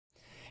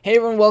Hey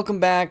everyone,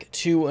 welcome back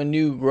to a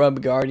new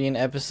Grub Guardian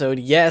episode.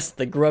 Yes,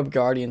 the Grub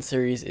Guardian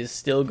series is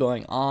still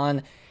going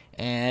on,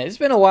 and it's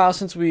been a while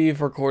since we've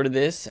recorded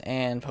this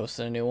and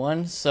posted a new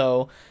one.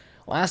 So,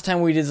 last time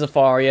we did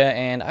Zafaria,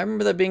 and I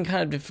remember that being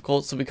kind of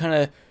difficult, so we kind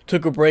of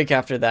took a break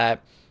after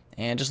that.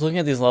 And just looking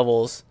at these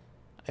levels,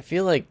 I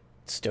feel like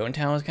Stone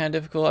Town was kind of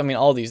difficult. I mean,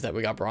 all these that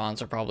we got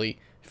bronze are probably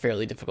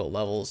fairly difficult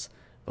levels,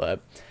 but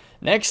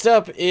next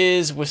up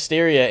is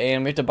WYSTERIA,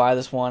 and we have to buy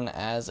this one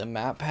as a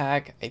map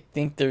pack. I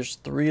think there's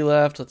 3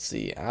 left. Let's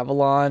see,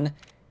 Avalon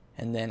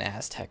and then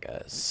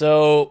Azteca.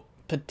 So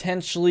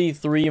potentially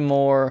 3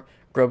 more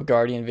Grub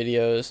Guardian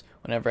videos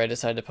whenever I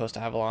decide to post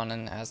Avalon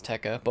and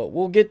Azteca, but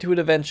we'll get to it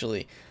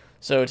eventually.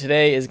 So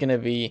today is going to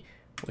be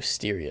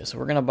WYSTERIA. So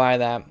we're going to buy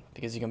that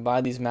because you can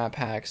buy these map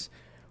packs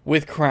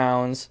with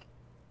crowns.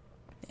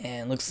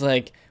 And looks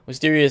like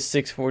WYSTERIA is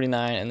 $6.49,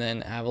 and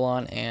then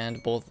Avalon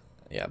and both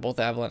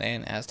Avalon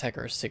and Aztec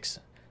are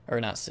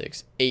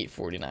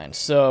 $8.49.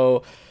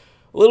 So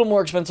a little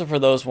more expensive for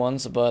those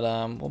ones, but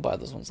we'll buy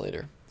those ones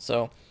later.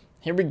 So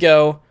here we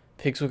go.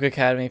 Pigswick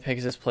Academy,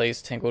 Pegasus Place,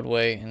 Tankwood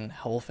Way, and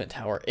Elephant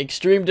Tower.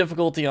 Extreme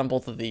difficulty on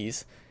both of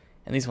these,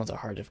 and these ones are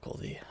hard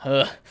difficulty.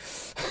 A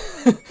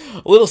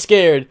little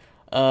scared.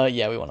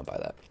 Yeah, we want to buy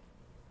that.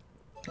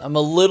 I'm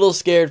a little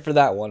scared for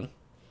that one,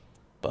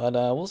 but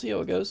we'll see how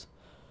it goes.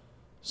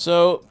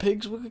 So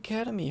Pigswick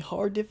Academy,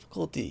 hard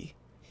difficulty.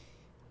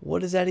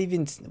 What does that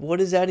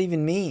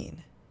even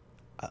mean?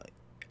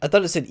 I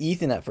thought it said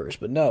Ethan at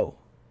first, but no.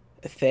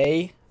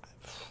 Faye?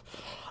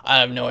 I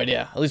have no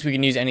idea. At least we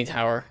can use any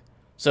tower.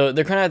 So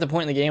they're kind of at the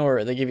point in the game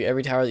where they give you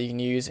every tower that you can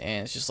use,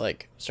 and it's just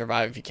like,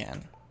 survive if you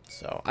can.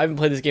 So I haven't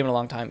played this game in a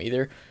long time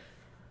either.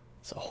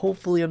 So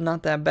hopefully I'm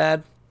not that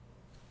bad.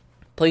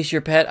 Place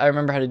your pet. I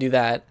remember how to do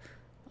that.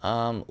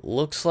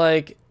 Looks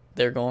like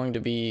they're going to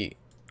be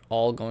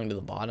all going to the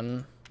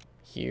bottom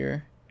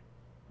here.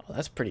 Oh,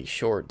 that's pretty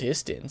short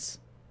distance.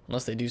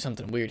 Unless they do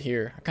something weird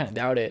here. I kind of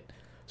doubt it.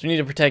 So we need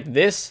to protect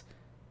this.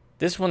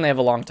 This one they have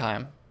a long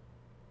time.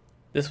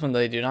 This one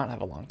they do not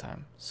have a long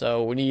time.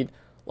 So we need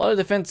a lot of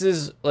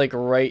defenses like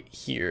right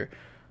here.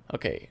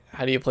 Okay,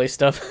 how do you place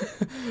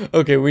stuff?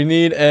 Okay, we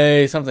need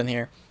something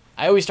here.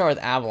 I always start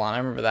with Avalon. I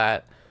remember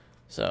that.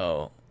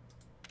 So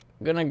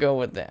I'm gonna go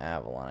with the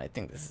Avalon. I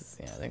think I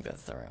think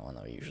that's the right one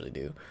that we usually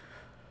do.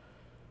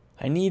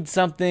 I need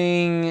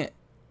something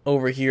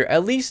over here.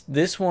 At least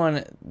this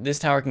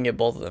tower can get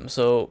both of them.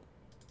 So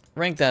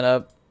rank that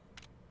up.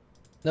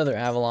 Another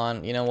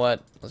Avalon. You know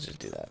what? Let's just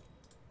do that.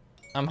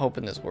 I'm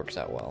hoping this works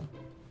out well.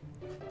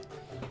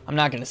 I'm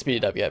not going to speed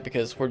it up yet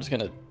because we're just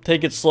going to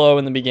take it slow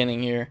in the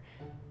beginning here.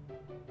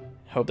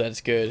 Hope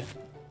that's good.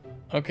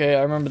 Okay,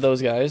 I remember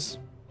those guys.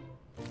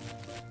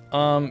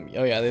 Oh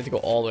yeah, they have to go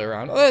all the way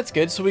around. Oh, that's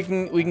good. So we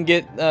can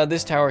get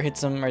this tower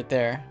hits them right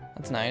there.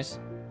 That's nice.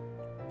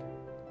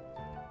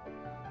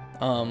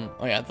 Oh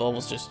yeah, the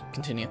levels just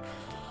continue.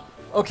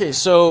 Okay,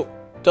 so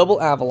double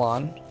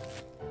Avalon.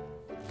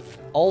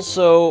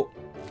 Also,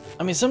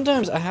 I mean,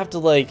 sometimes I have to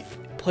like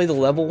play the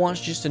level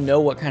once just to know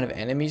what kind of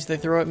enemies they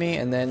throw at me,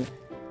 and then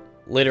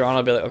later on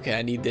I'll be like, okay,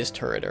 I need this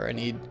turret, or I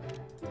need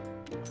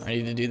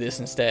to do this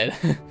instead.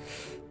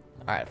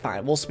 Alright,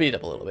 fine, we'll speed it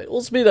up a little bit.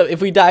 We'll speed it up.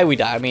 If we die, we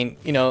die. I mean,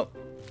 you know,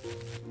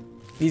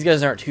 these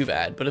guys aren't too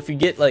bad, but if we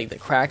get like the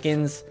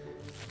Krakens,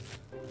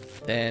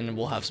 then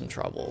we'll have some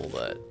trouble.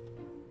 But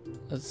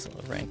let's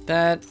rank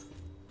that.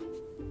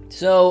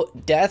 So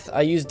death,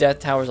 I use death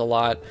towers a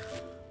lot.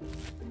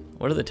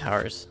 What are the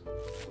towers?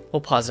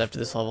 We'll pause after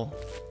this level.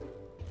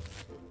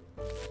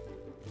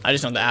 I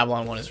just know the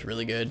Avalon one is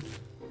really good.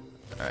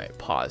 Alright,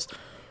 pause.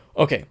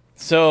 Okay,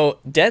 so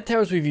death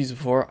towers we've used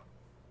before.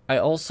 I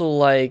also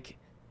like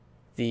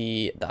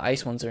the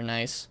ice ones are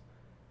nice.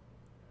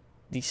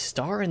 The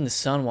star and the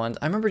sun ones,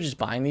 I remember just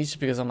buying these just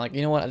because I'm like,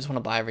 you know what, I just want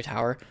to buy every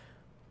tower.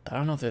 But I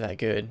don't know if they're that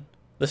good.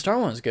 The star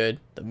one is good.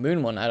 The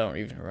moon one, I don't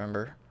even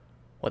remember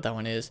what that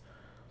one is.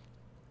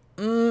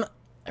 I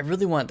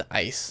really want the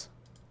ice.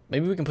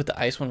 Maybe we can put the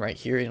ice one right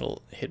here and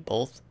it'll hit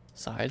both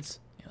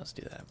sides. Yeah, let's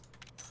do that.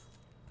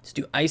 Let's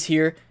do ice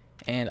here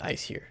and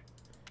ice here.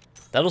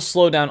 That'll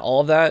slow down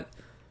all of that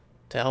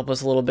to help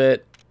us a little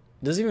bit.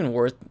 Is it even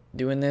worth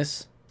doing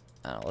this?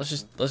 I don't know, let's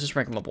just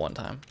rank them up one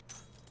time.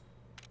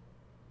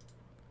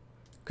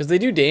 Because they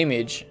do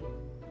damage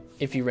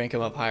if you rank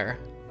them up higher.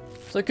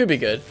 So it could be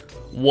good.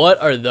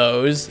 What are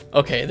those?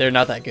 Okay, they're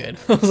not that good.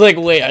 I was like,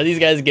 wait, are these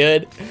guys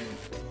good?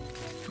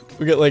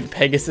 We got like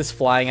Pegasus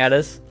flying at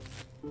us.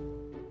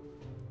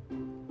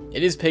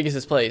 It is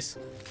Pegasus Place.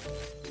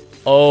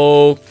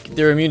 Oh,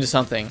 they're immune to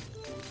something.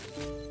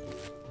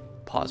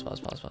 Pause.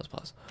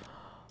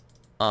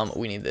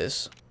 We need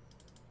this.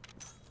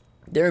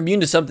 They're immune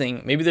to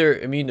something. Maybe they're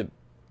immune to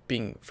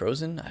being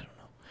frozen? I don't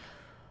know.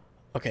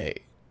 Okay,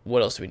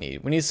 what else do we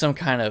need? We need some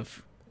kind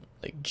of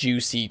like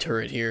juicy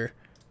turret here.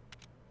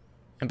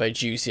 And by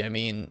juicy, I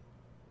mean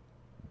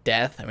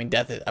death. I mean,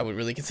 death, I would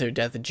really consider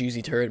death a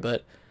juicy turret,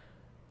 but...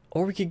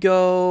 Or we could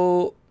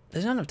go...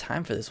 There's not enough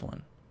time for this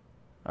one.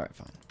 Alright,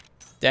 fine.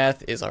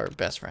 Death is our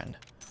best friend.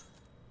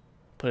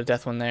 Put a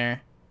death one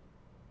there.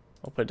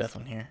 We'll put a death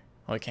one here.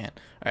 Oh, I can't.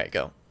 All right,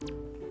 go.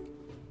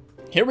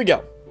 Here we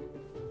go.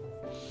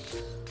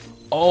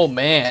 Oh,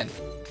 man.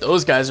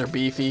 Those guys are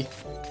beefy.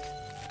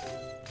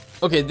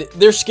 Okay,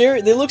 they're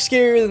scary. They look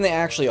scarier than they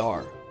actually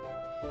are.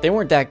 They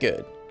weren't that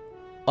good.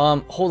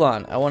 Hold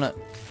on. I want to...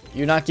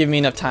 You're not giving me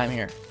enough time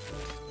here.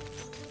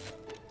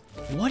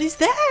 What is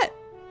that?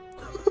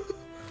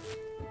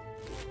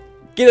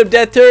 Get him,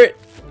 death turret.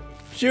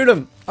 Shoot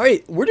him. All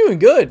right, we're doing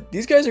good.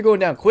 These guys are going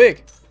down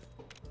quick.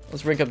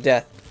 Let's rank up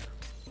death.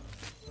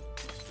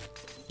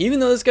 Even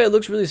though this guy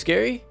looks really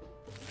scary,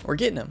 we're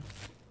getting him.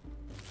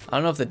 I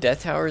don't know if the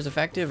death tower is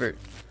effective or...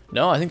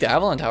 No, I think the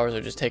Avalon towers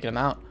are just taking him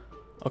out.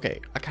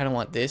 Okay, I kind of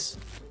want this.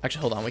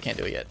 Actually, hold on. We can't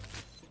do it yet.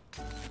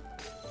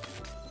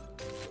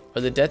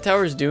 Are the death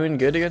towers doing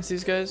good against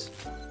these guys?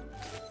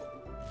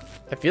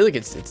 I feel like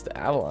it's the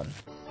Avalon.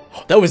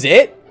 That was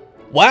it?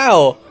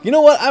 Wow. You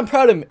know what? I'm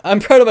proud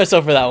of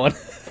myself for that one.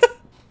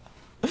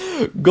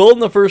 Gold in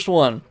the first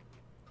one.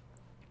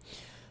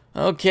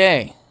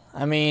 Okay.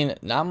 I mean,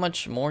 not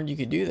much more you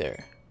could do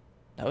there.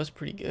 That was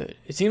pretty good.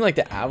 It seemed like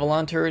the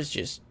Avalon turrets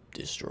just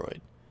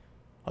destroyed.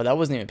 Oh, that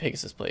wasn't even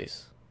Pegasus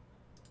place.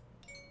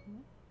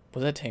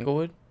 Was that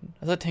Tanglewood?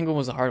 I thought Tanglewood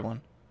was a hard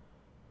one.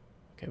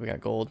 Okay, we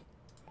got gold.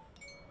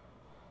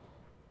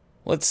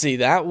 Let's see.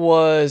 That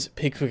was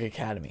Pigswick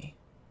Academy.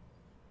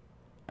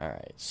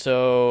 Alright,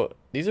 so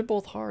these are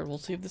both hard. We'll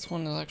see if this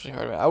one is actually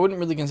hard. I wouldn't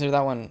really consider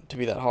that one to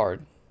be that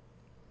hard.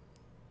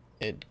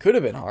 It could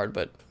have been hard,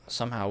 but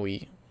somehow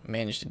we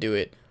managed to do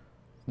it.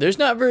 There's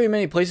not very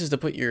many places to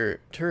put your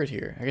turret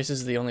here. I guess this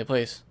is the only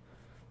place.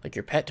 Like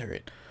your pet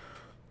turret.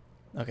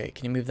 Okay,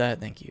 can you move that?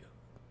 Thank you.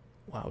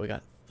 Wow, we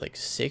got like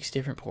 6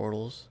 different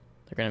portals.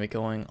 They're going to be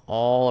going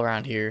all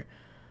around here.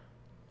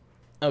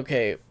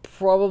 Okay,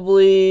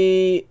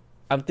 probably...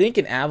 I'm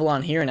thinking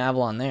Avalon here and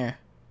Avalon there.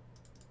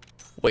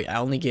 Wait, I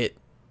only get...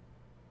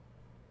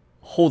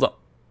 Hold on.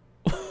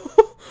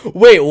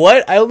 Wait,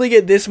 what? I only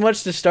get this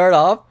much to start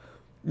off?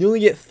 You only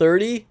get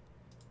 30?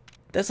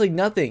 That's like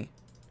nothing.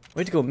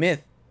 We have to go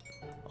myth.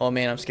 Oh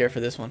man, I'm scared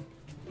for this one.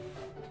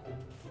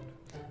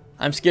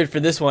 I'm scared for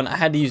this one. I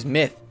had to use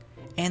myth.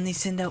 And they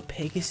send out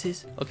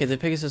Pegasus. Okay, the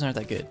Pegasus aren't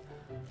that good.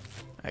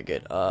 Alright,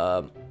 good.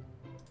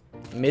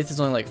 Myth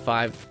is only like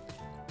 5.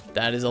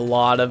 That is a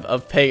lot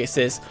of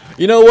Pegasus.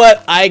 You know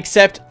what? I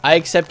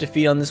accept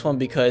defeat on this one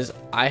because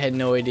I had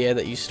no idea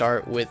that you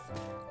start with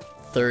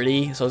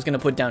 30. So I was gonna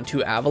put down 2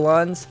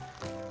 Avalons.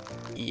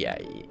 Yeah,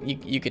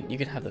 you can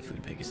have the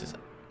food Pegasus.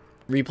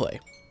 Replay.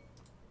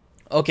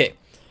 Okay,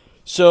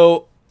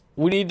 so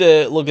we need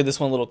to look at this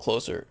one a little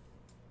closer.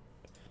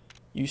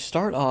 You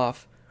start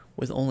off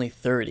with only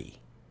 30.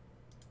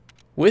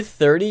 With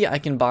 30, I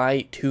can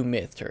buy 2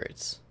 myth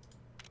turrets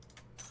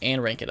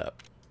and rank it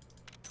up.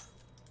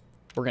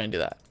 We're gonna do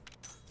that.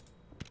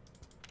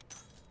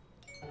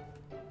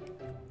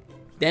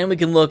 Then we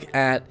can look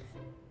at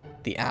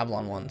the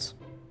Avalon ones,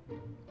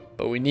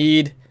 but we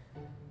need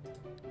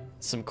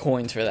some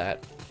coins for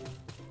that.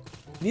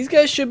 These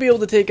guys should be able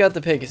to take out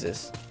the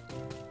Pegasus.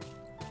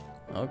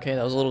 Okay,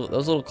 that was a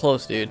little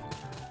close, dude.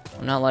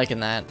 I'm not liking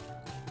that.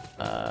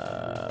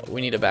 We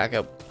need a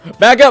backup.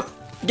 Back up!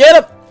 Get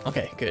up!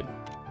 Okay, good.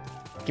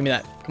 Give me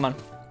that. Come on.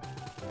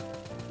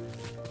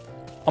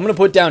 I'm gonna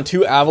put down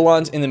 2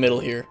 Avalons in the middle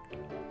here.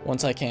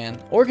 Once I can.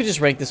 Or I could just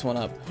rank this one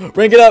up.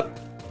 Rank it up!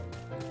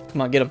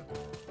 Come on, get him.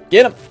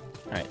 Get him!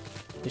 Alright.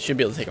 They should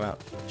be able to take him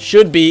out.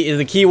 Should be is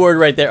the key word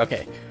right there.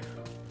 Okay.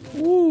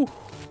 Woo.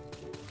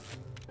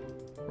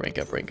 Rank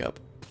up, rank up.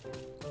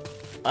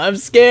 I'm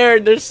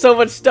scared. There's so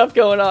much stuff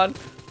going on.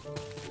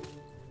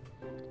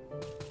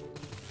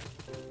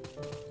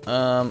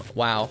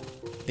 Wow.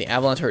 The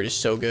Avalon turret is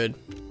so good.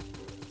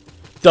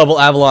 Double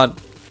Avalon.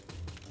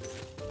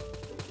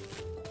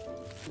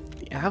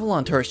 The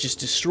Avalon turret is just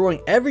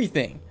destroying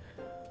everything.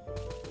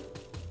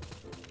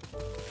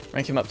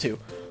 Rank him up too.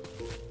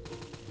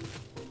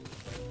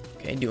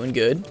 Okay, doing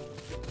good.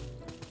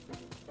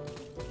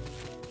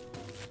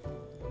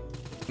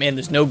 Man,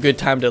 there's no good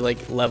time to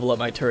like level up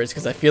my turrets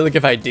because I feel like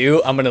if I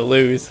do, I'm gonna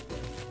lose.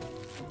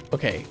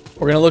 Okay,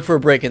 we're gonna look for a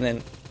break and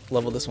then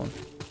level this one.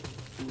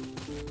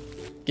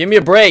 Give me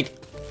a break.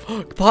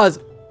 Pause.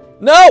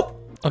 No.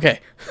 Okay.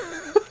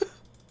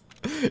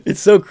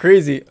 It's so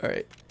crazy. All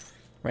right,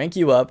 rank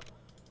you up.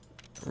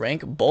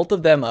 Rank both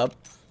of them up.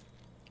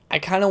 I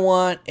kind of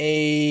want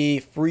a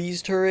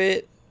freeze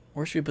turret.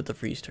 Where should we put the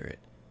freeze turret?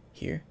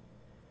 Here.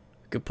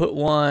 We could put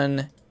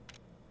one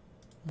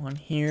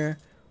here,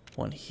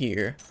 one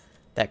here.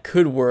 That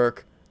could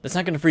work. That's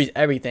not going to freeze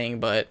everything,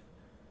 but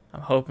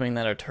I'm hoping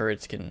that our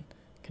turrets can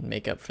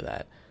make up for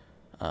that.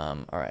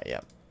 All right,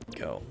 yeah,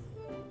 go.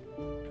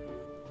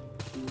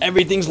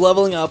 Everything's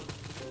leveling up.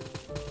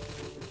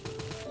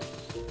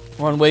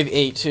 We're on wave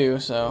 8 too,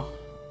 so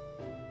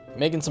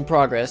making some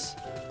progress.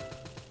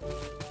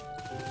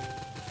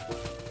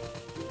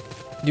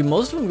 Do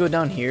most of them go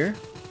down here?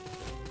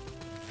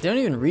 They don't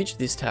even reach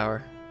this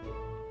tower.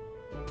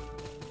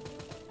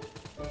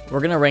 We're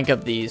gonna rank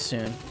up these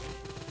soon.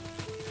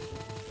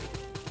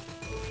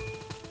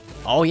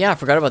 Oh yeah, I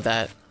forgot about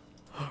that.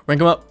 Rank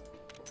them up.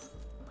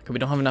 Okay, we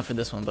don't have enough for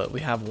this one, but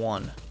we have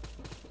one.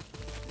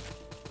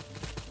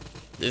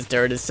 This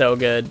turret is so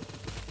good.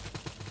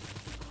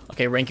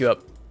 Okay, rank you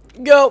up.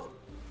 Go!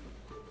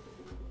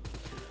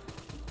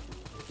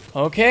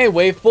 Okay,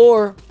 wave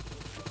 4.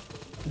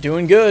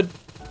 Doing good.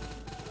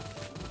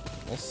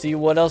 We'll see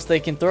what else they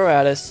can throw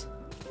at us.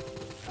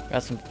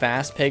 Got some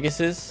fast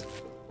Pegasus.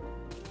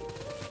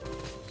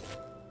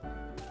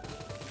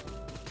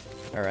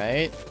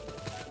 Alright.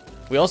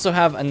 We also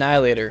have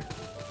Annihilator.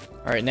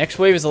 Alright, next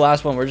wave is the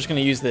last one. We're just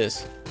going to use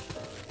this.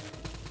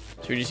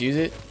 Should we just use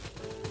it?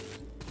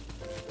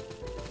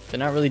 They're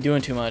not really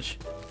doing too much.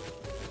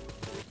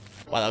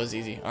 Wow, that was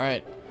easy.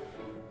 Alright.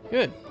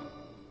 Good.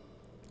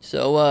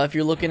 So, if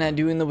you're looking at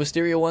doing the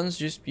Wisteria ones,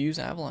 just use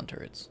Avalon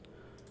turrets.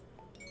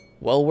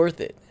 Well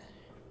worth it.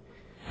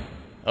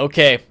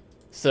 Okay.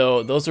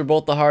 So, those are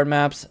both the hard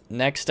maps.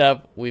 Next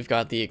up, we've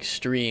got the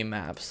extreme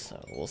maps.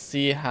 So, we'll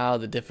see how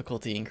the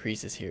difficulty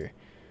increases here.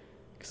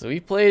 So, we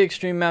played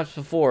extreme maps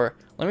before.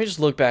 Let me just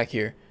look back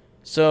here.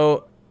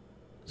 So,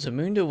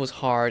 Zamunda was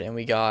hard, and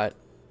we got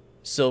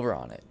silver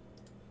on it.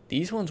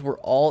 These ones were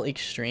all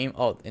extreme.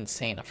 Oh,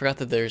 insane. I forgot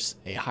that there's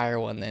a higher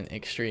one than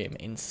extreme.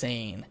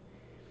 Insane.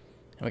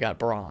 And we got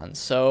bronze.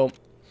 So,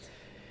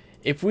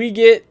 if we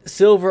get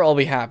silver, I'll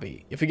be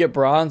happy. If we get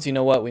bronze, you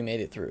know what? We made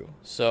it through.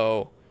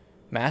 So,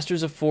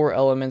 Masters of 4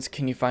 elements,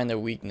 can you find their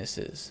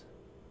weaknesses?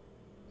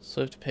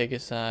 Swift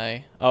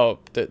Pegasi. Oh,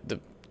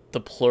 the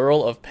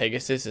plural of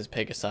Pegasus is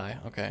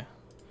Pegasi. Okay.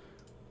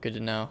 Good to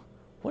know.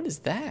 What is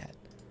that?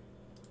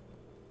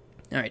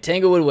 Alright,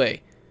 Tanglewood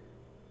Way.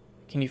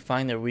 Can you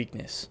find their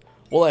weakness?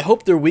 Well, I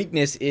hope their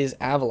weakness is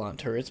Avalon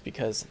turrets,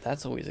 because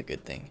that's always a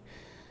good thing.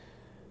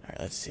 Alright,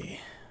 let's see.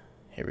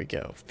 Here we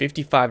go.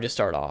 55 to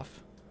start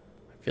off.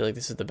 I feel like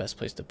this is the best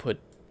place to put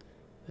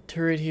the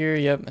turret here.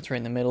 Yep, that's right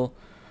in the middle.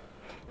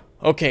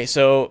 Okay,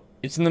 so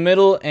it's in the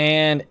middle,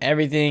 and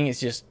everything is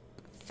just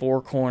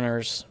 4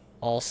 corners,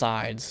 all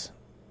sides.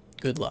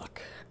 Good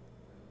luck.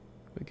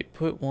 We could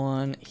put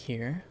one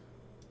here.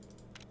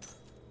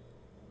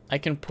 I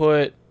can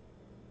put...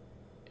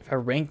 If I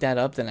rank that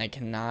up, then I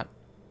cannot...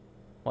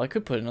 Well, I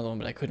could put another one,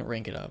 but I couldn't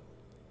rank it up.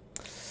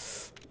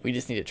 We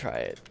just need to try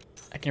it.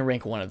 I can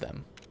rank one of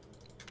them.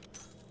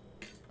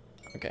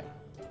 Okay.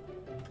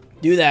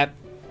 Do that.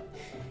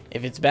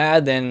 If it's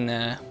bad,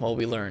 then, well,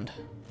 we learned.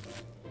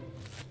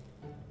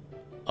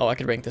 Oh, I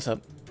could rank this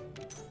up.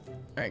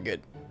 Alright,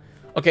 good.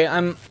 Okay,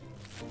 I'm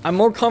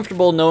more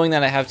comfortable knowing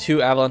that I have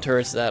 2 Avalon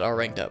turrets that are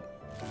ranked up.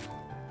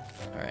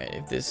 Alright,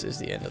 if this is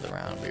the end of the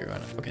round, we're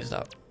gonna... Okay,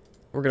 stop.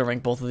 We're gonna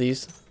rank both of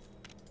these.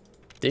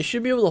 They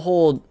should be able to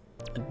hold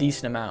a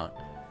decent amount.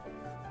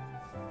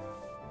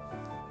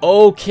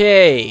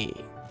 Okay.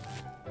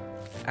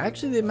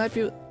 Actually, they might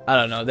be... I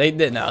don't know. They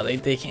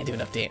can't do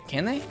enough damage.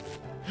 Can they?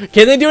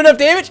 Can they do enough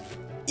damage?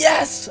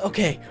 Yes!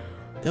 Okay.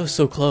 That was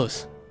so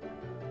close.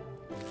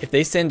 If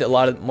they send a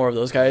lot more of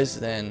those guys,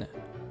 then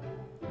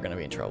we're gonna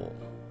be in trouble.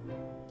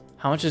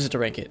 How much is it to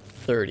rank it?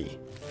 30.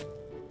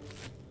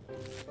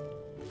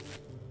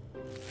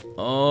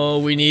 Oh,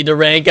 we need to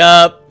rank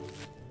up.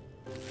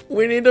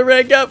 We need to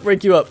rank up.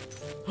 Rank you up.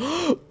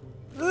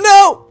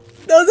 No!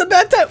 That was a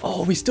bad time.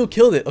 Oh, we still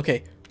killed it.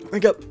 Okay.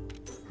 Rank up.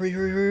 Hurry,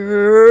 hurry, hurry,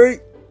 hurry.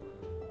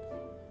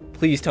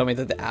 Please tell me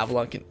that the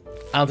Avalon can...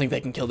 I don't think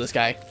they can kill this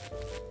guy.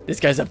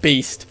 This guy's a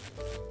beast.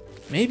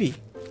 Maybe.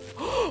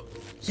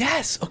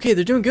 Yes! Okay,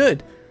 they're doing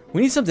good.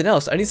 We need something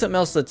else. I need something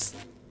else that's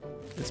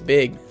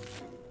big.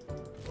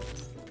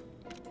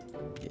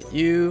 Get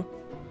you.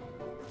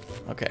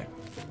 Okay.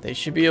 They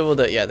should be able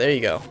to... Yeah, there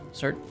you go.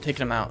 Start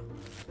taking them out.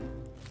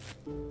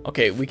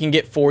 Okay, we can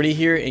get 40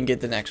 here and get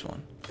the next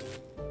one.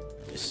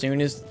 As soon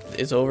as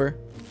it's over,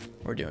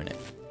 we're doing it.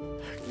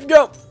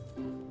 Go!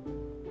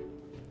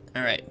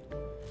 Alright.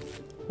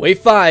 Wave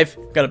 5.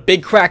 Got a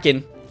big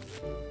Kraken.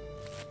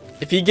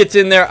 If he gets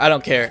in there, I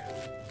don't care.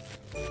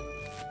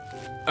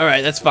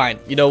 Alright, that's fine.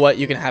 You know what?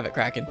 You can have it,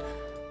 Kraken.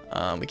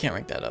 We can't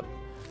rank that up.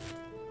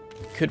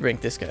 Could rank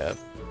this guy up.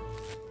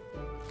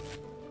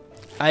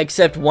 I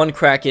accept 1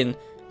 Kraken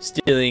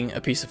stealing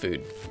a piece of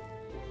food.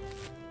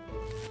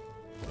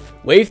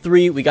 Wave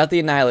 3, we got the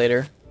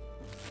Annihilator.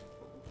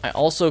 I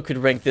also could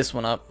rank this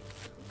one up.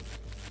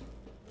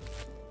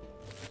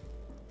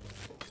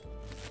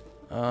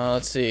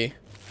 Let's see.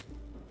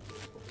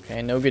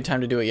 Okay, no good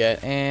time to do it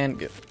yet.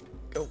 And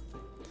go.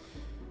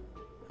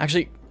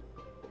 Actually...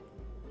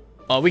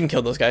 Oh, we can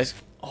kill those guys.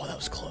 Oh, that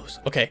was close.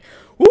 Okay.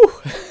 Woo!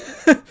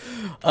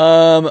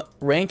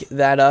 Rank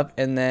that up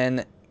and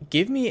then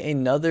give me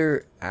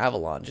another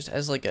Avalon just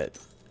as like a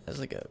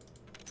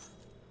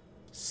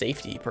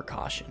safety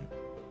precaution.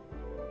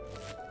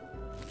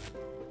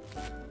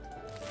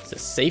 It's a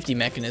safety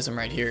mechanism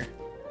right here.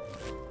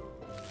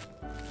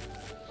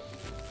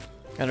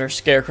 Got our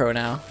Scarecrow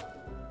now.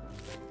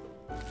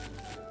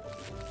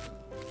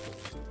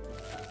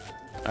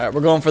 Alright,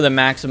 we're going for the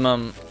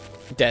maximum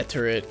death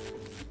turret.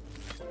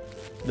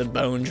 The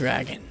Bone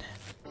Dragon.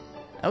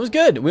 That was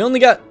good. We only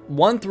got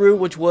 1 through,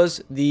 which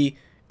was the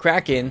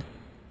Kraken.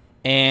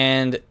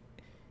 And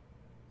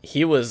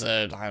he was,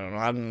 I don't know.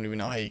 I don't even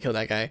know how you kill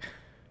that guy.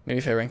 Maybe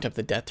if I ranked up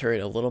the death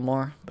turret a little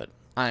more, but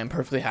I am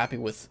perfectly happy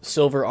with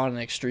silver on an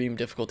extreme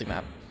difficulty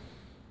map.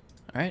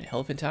 Alright,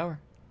 Elephant Tower.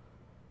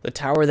 The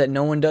tower that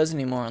no one does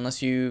anymore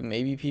unless you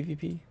maybe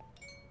PvP.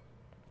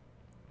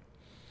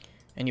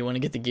 And you want to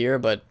get the gear,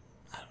 but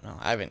I don't know.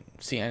 I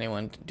haven't seen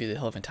anyone do the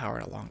Elephant Tower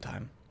in a long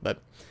time. But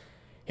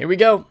here we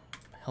go.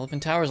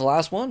 Elephant Tower is the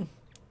last one.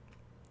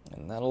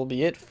 And that'll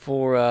be it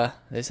for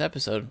this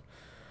episode.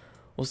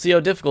 We'll see how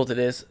difficult it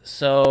is.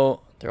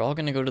 So they're all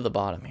going to go to the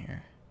bottom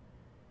here.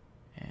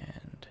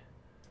 And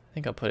I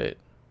think I'll put it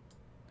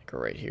like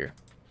right here.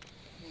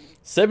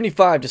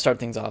 75 to start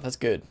things off. That's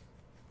good.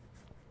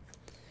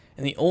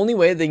 And the only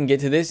way they can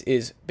get to this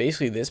is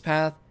basically this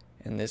path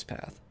and this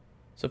path.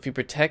 So if you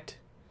protect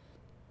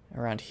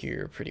around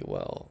here pretty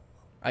well.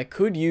 I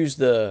could use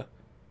the...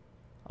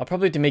 I'll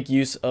probably have to make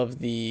use of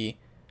the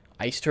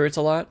ice turrets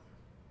a lot.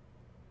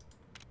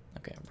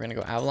 Okay, we're going to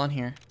go Avalon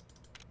here.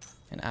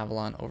 And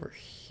Avalon over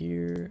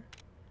here.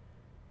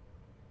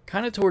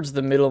 Kind of towards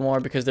the middle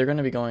more because they're going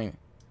to be going...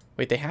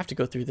 Wait, they have to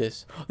go through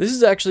this. This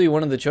is actually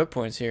one of the choke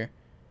points here.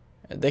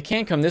 They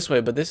can come this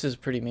way, but this is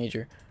pretty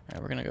major.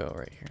 Alright, we're going to go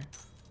right here.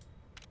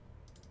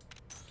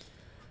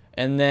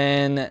 And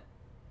then...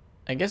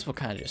 I guess we'll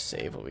kind of just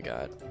save what we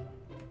got.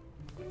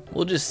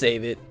 We'll just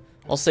save it.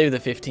 I'll save the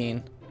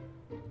 15.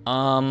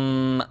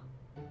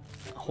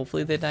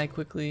 Hopefully they die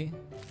quickly.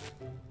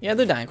 Yeah,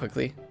 they're dying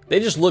quickly. They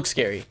just look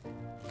scary.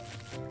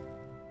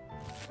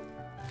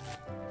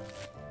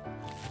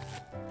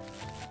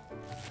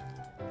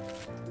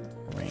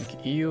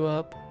 Rank you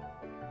up.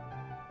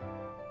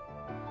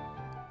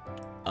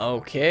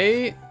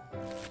 Okay.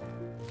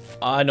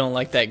 I don't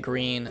like that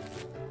green.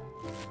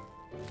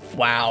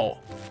 Wow.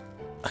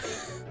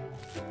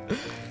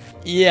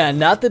 Yeah,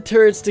 not the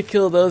turrets to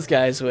kill those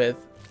guys with.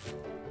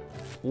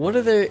 What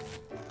are they?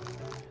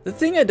 The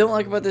thing I don't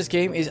like about this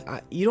game is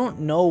you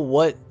don't know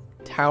what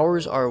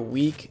towers are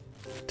weak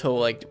to,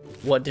 like,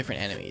 what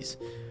different enemies.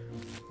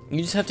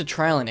 You just have to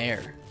trial and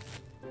error.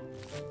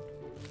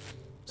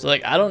 So,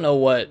 like, I don't know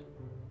what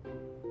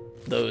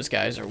those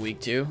guys are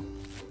weak to.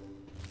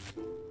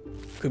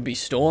 Could be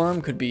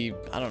storm, could be,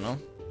 I don't know,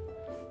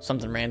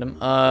 something random.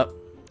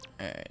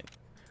 Alright.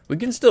 We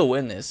can still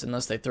win this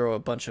unless they throw a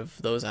bunch of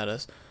those at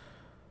us.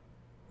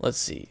 Let's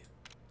see.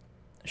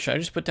 Should I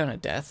just put down a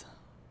death?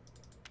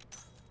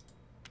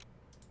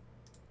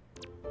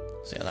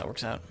 See how that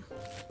works out.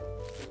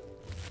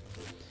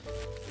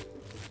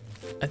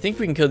 I think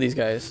we can kill these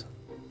guys.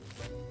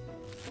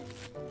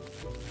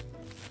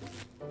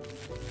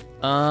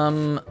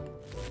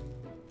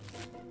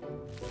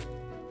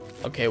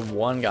 Okay,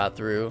 one got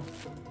through.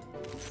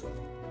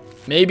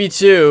 Maybe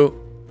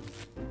two.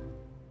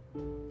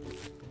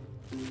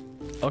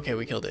 Okay,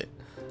 we killed it.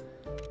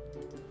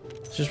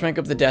 Let's just rank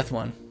up the death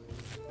one.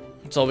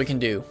 That's all we can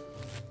do.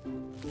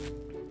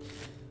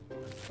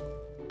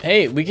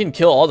 Hey, we can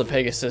kill all the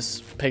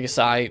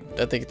Pegasi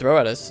that they throw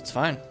at us. It's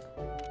fine.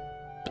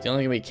 But the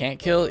only thing we can't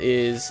kill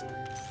is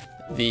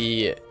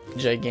the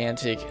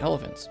gigantic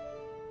elephants.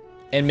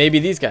 And maybe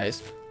these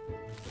guys.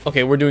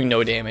 Okay, we're doing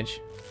no damage.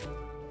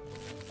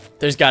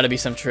 There's got to be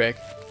some trick.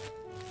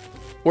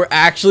 We're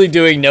actually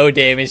doing no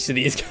damage to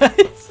these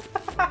guys.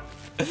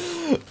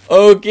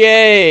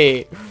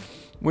 Okay.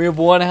 We have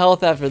 1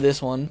 health after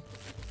this one.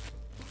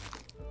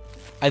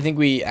 I think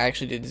we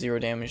actually did 0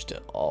 damage to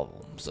all of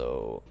them,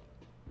 so...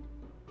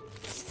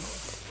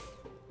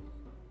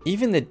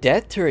 Even the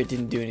death turret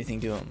didn't do anything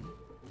to him.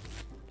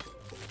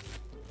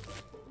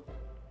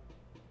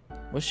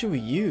 What should we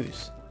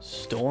use?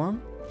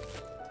 Storm?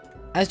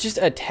 As just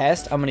a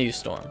test, I'm gonna use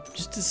Storm.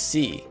 Just to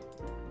see.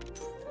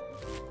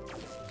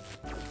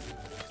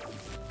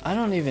 I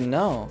don't even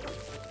know.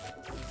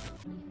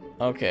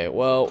 Okay,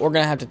 well, we're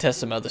gonna have to test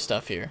some other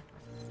stuff here.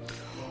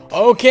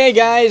 Okay,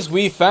 guys,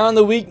 we found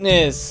the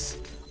weakness.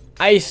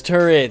 Ice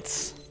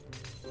turrets.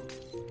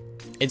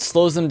 It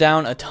slows them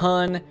down a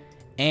ton,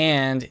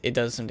 and it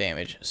does some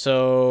damage.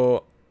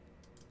 So,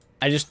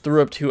 I just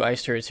threw up 2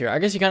 ice turrets here. I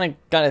guess you kind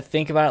of got to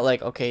think about it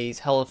like, okay,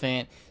 he's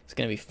elephant. It's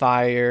going to be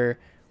fire.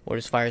 What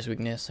is fire's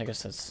weakness? I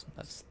guess that's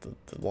the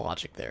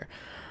logic there.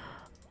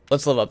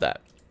 Let's level up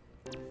that.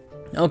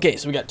 Okay,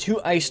 so we got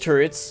 2 ice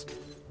turrets,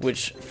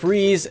 which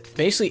freeze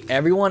basically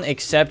everyone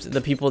except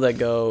the people that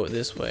go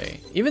this way.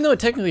 Even though it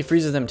technically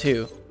freezes them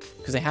too,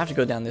 because they have to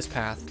go down this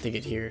path to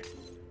get here.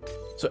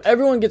 So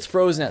everyone gets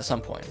frozen at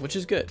some point, which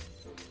is good.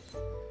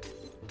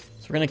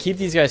 So we're going to keep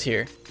these guys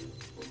here.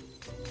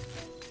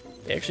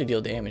 They actually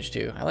deal damage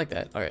too. I like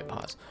that. Alright,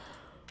 pause.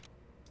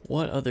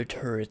 What other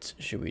turrets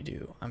should we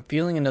do? I'm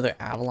feeling another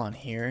Avalon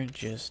here,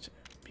 just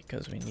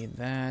because we need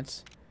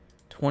that.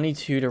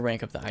 22 to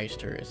rank up the ice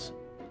turrets.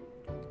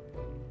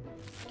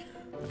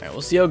 Alright,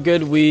 we'll see how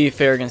good we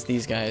fare against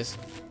these guys.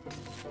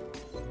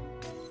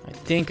 I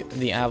think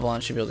the Avalon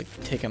should be able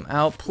to take them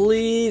out.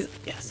 Please.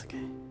 Yes, okay.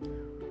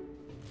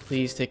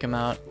 Please take them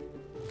out.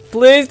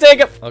 Please take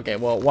them. Okay,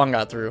 well, one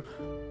got through.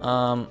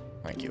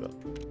 Rank you up.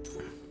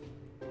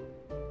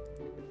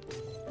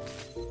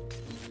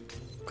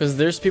 Because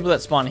there's people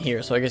that spawn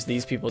here, so I guess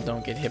these people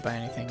don't get hit by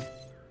anything.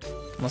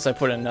 Unless I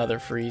put another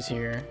freeze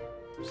here.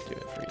 Let's do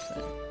it freeze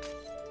then.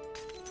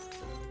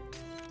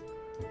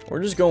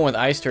 We're just going with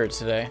ice turrets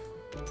today.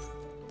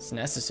 It's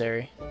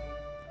necessary.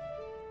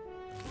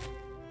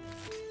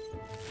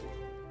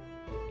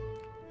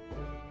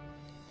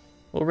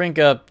 We'll rank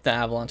up the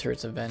Avalon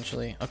turrets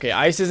eventually. Okay,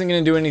 ice isn't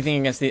going to do anything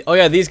against the... Oh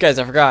yeah, these guys,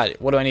 I forgot.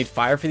 What do I need?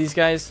 Fire for these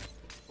guys?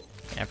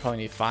 Yeah, I probably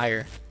need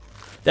fire.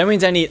 That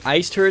means I need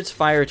ice turrets,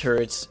 fire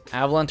turrets,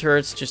 Avalon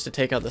turrets just to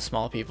take out the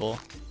small people.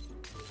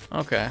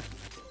 Okay.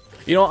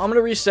 You know, I'm going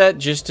to reset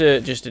just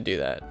to do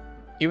that.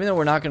 Even though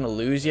we're not going to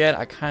lose yet,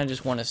 I kind of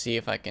just want to see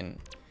if I can,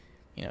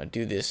 you know,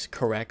 do this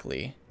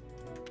correctly.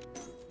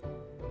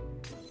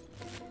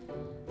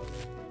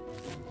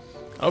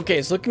 Okay,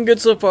 it's looking good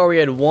so far. We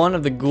had one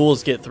of the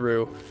ghouls get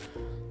through,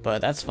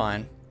 but that's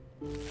fine.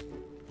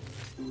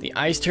 The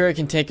ice turret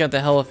can take out the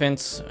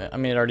elephants. I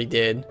mean, it already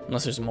did,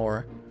 unless there's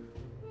more.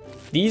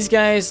 These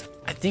guys,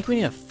 I think we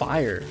need a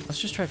fire. Let's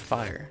just try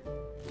fire.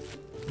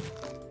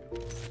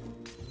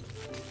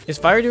 Is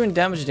fire doing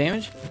damage?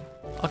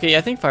 Okay, yeah,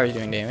 I think fire is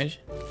doing damage.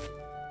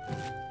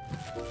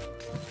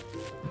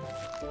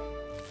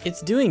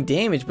 It's doing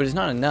damage, but it's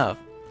not enough.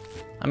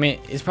 I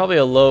mean, it's probably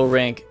a low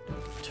rank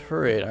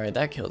turret. Alright,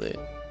 that killed it.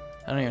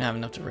 I don't even have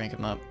enough to rank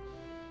him up.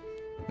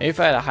 Maybe if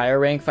I had a higher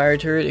rank fire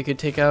turret, it could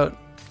take out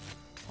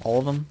all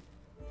of them.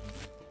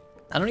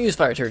 I don't use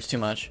fire turrets too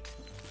much.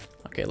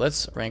 Okay,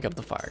 let's rank up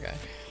the fire guy.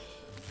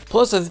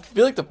 Plus, I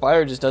feel like the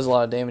fire just does a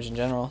lot of damage in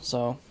general,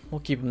 so we'll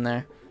keep him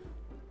there.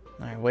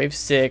 Alright, wave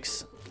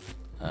 6.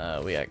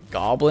 We got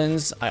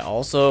goblins. I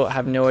also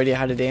have no idea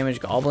how to damage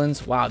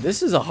goblins. Wow,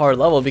 this is a hard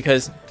level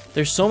because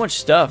there's so much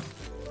stuff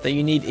that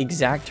you need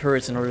exact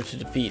turrets in order to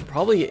defeat.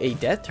 Probably a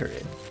death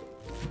turret.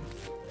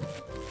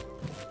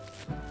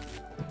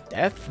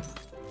 Death?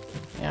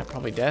 Yeah,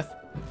 probably death.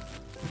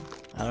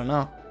 I don't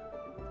know.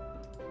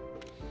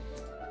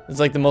 It's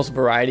like the most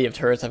variety of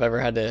turrets I've ever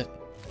had to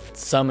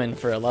summon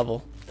for a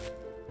level.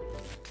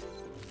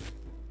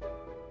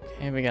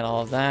 Okay, we got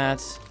all of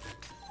that.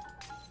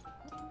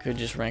 Could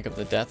just rank up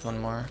the death one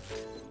more.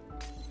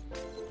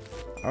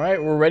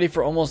 Alright, we're ready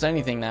for almost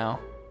anything now.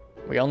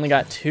 We only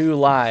got 2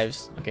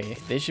 lives. Okay,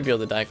 they should be able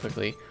to die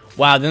quickly.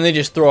 Wow, then they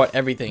just throw out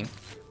everything.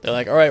 They're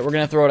like, alright, we're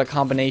going to throw out a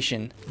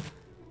combination.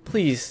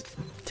 Please,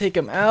 take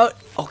them out.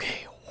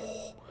 Okay.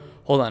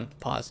 Hold on,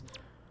 pause.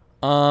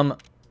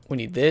 We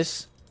need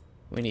this.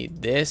 We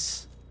need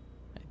this.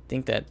 I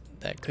think that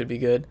could be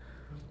good.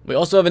 We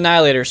also have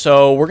Annihilator,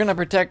 so we're going to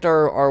protect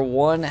our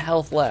 1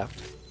 health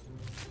left.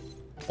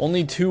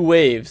 Only 2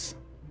 waves.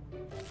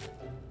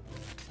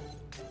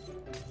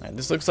 Alright,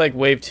 this looks like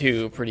wave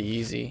 2, pretty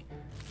easy.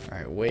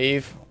 Alright,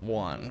 wave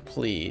 1,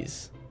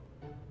 please.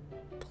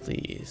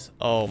 Please.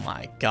 Oh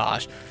my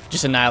gosh.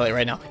 Just annihilate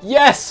right now.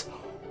 Yes!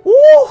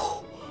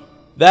 Woo!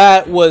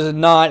 That was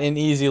not an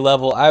easy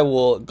level. I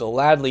will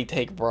gladly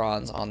take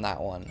bronze on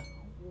that one.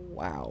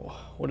 Wow.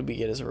 What did we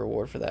get as a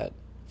reward for that?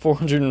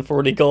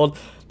 440 gold.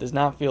 Does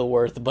not feel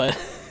worth, but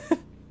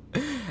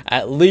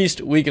at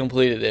least we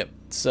completed it.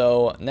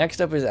 So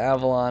next up is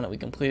Avalon. We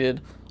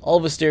completed all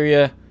of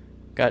WYSTERIA.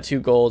 Got 2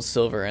 gold,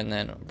 silver, and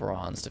then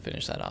bronze to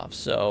finish that off.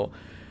 So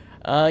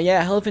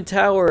yeah, Elephant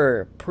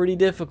Tower, pretty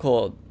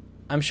difficult.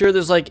 I'm sure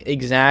there's like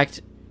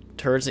exact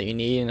turrets that you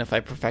need, and if I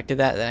perfected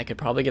that, then I could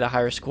probably get a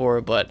higher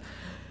score, but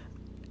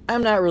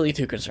I'm not really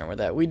too concerned with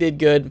that. We did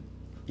good,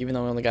 even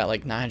though we only got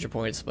like 900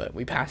 points, but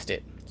we passed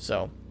it.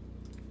 So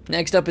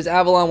next up is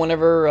Avalon.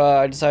 Whenever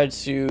I decide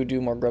to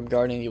do more grub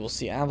gardening, you will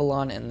see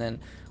Avalon, and then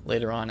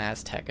later on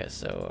Azteca.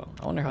 So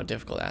I wonder how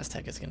difficult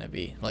Azteca is going to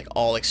be, like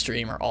all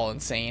extreme or all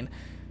insane.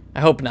 I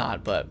hope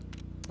not, but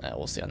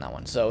we'll see on that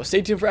one. So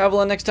stay tuned for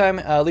Avalon next time.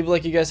 Leave a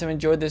like if you guys have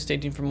enjoyed this. Stay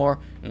tuned for more,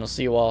 and we'll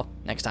see you all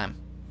next time.